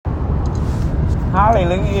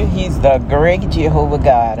Hallelujah. He's the great Jehovah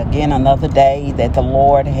God. Again, another day that the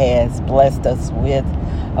Lord has blessed us with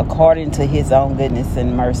according to his own goodness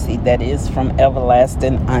and mercy that is from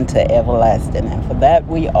everlasting unto everlasting. And for that,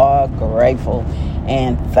 we are grateful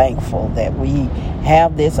and thankful that we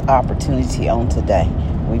have this opportunity on today.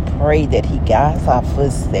 We pray that he guides our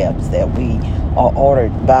footsteps, that we are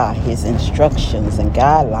ordered by his instructions and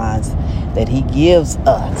guidelines that he gives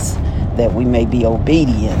us, that we may be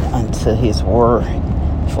obedient unto his word.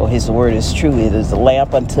 For his word is true. It is a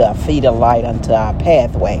lamp unto our feet, a light unto our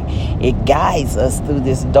pathway. It guides us through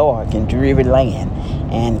this dark and dreary land.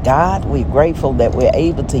 And God, we're grateful that we're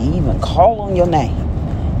able to even call on your name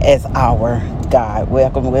as our God.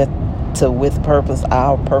 Welcome to With Purpose,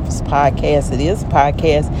 Our Purpose podcast. It is a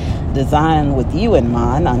podcast designed with you in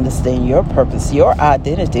mind. Understand your purpose, your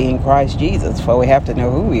identity in Christ Jesus. For we have to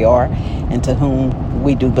know who we are and to whom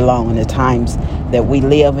we do belong in the times that we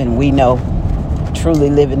live, and we know truly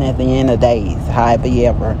living at the end of days, however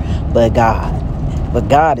ever, but God. But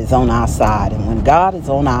God is on our side. And when God is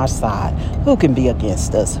on our side, who can be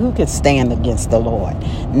against us? Who can stand against the Lord?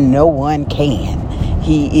 No one can.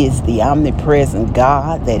 He is the omnipresent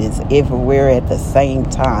God that is everywhere at the same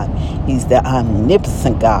time. He's the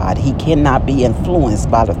omnipotent God. He cannot be influenced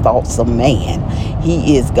by the thoughts of man.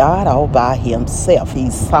 He is God all by himself.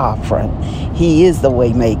 He's sovereign. He is the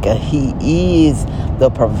way maker. He is the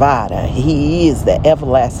provider. He is the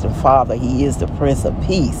everlasting Father. He is the Prince of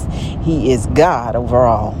Peace. He is God over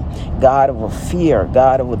all. God over fear,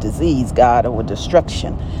 God over disease, God over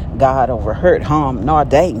destruction, God over hurt, harm, nor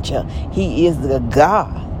danger. He is the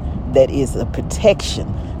God that is the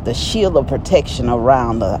protection, the shield of protection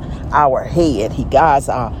around our head. He guards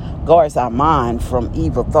our mind from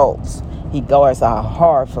evil thoughts. He guards our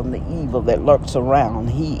heart from the evil that lurks around.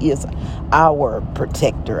 He is our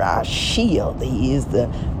protector, our shield. He is the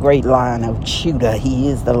great Lion of Judah. He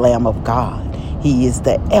is the Lamb of God. He is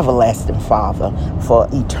the everlasting Father for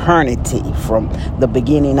eternity, from the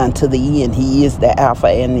beginning unto the end. He is the Alpha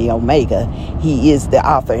and the Omega. He is the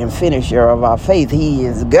author and finisher of our faith. He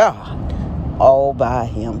is God all by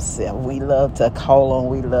himself. We love to call on,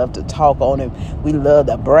 we love to talk on him. We love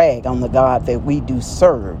to brag on the God that we do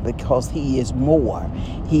serve, because he is more.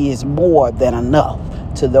 He is more than enough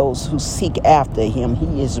to those who seek after him.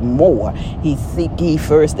 He is more. Seek ye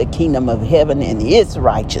first the kingdom of heaven and his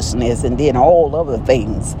righteousness, and then all other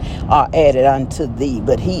things are added unto thee.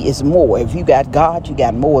 But he is more. If you got God, you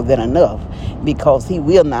got more than enough, because he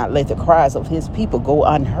will not let the cries of his people go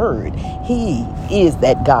unheard. He is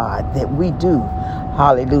that God that we do,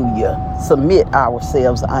 hallelujah, submit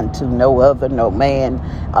ourselves unto. No other, no man,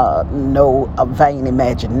 no vain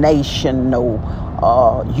imagination, no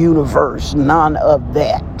universe, none of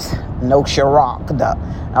that. No Sharok,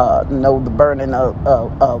 no the burning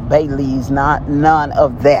of bay leaves, none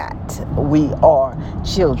of that. We are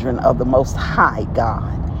children of the Most High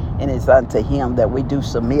God, and it's unto him that we do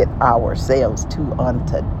submit ourselves to on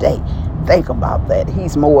today. Think about that.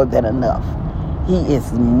 He's more than enough. He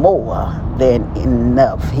is more than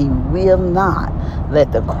enough. He will not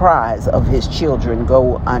let the cries of his children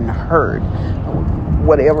go unheard.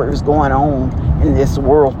 Whatever is going on in this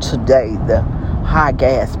world today, the high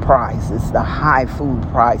gas prices, the high food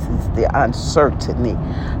prices, the uncertainty,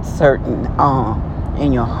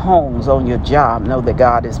 in your homes, on your job, know that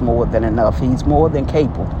God is more than enough. He's more than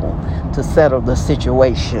capable to settle the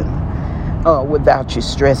situation without you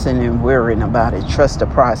stressing and worrying about it. Trust the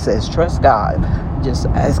process. Trust God. Just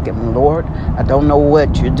ask him, Lord, I don't know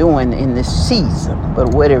what you're doing in this season,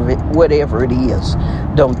 but whatever it is,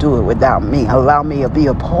 don't do it without me. Allow me to be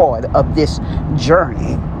a part of this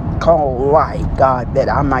journey called life, God, that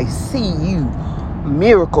I might see you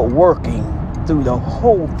miracle working through the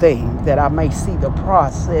whole thing, that I may see the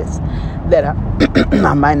process, that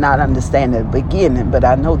I might not understand the beginning, but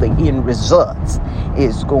I know the end results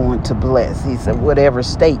is going to bless. He said, whatever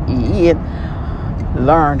state you're in,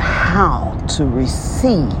 learn how to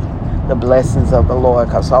receive the blessings of the Lord,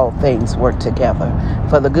 because all things work together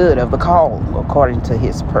for the good of the called according to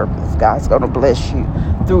his purpose. God's going to bless you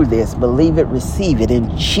through this. Believe it, receive it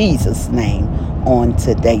in Jesus' name on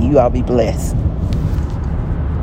today. You all be blessed.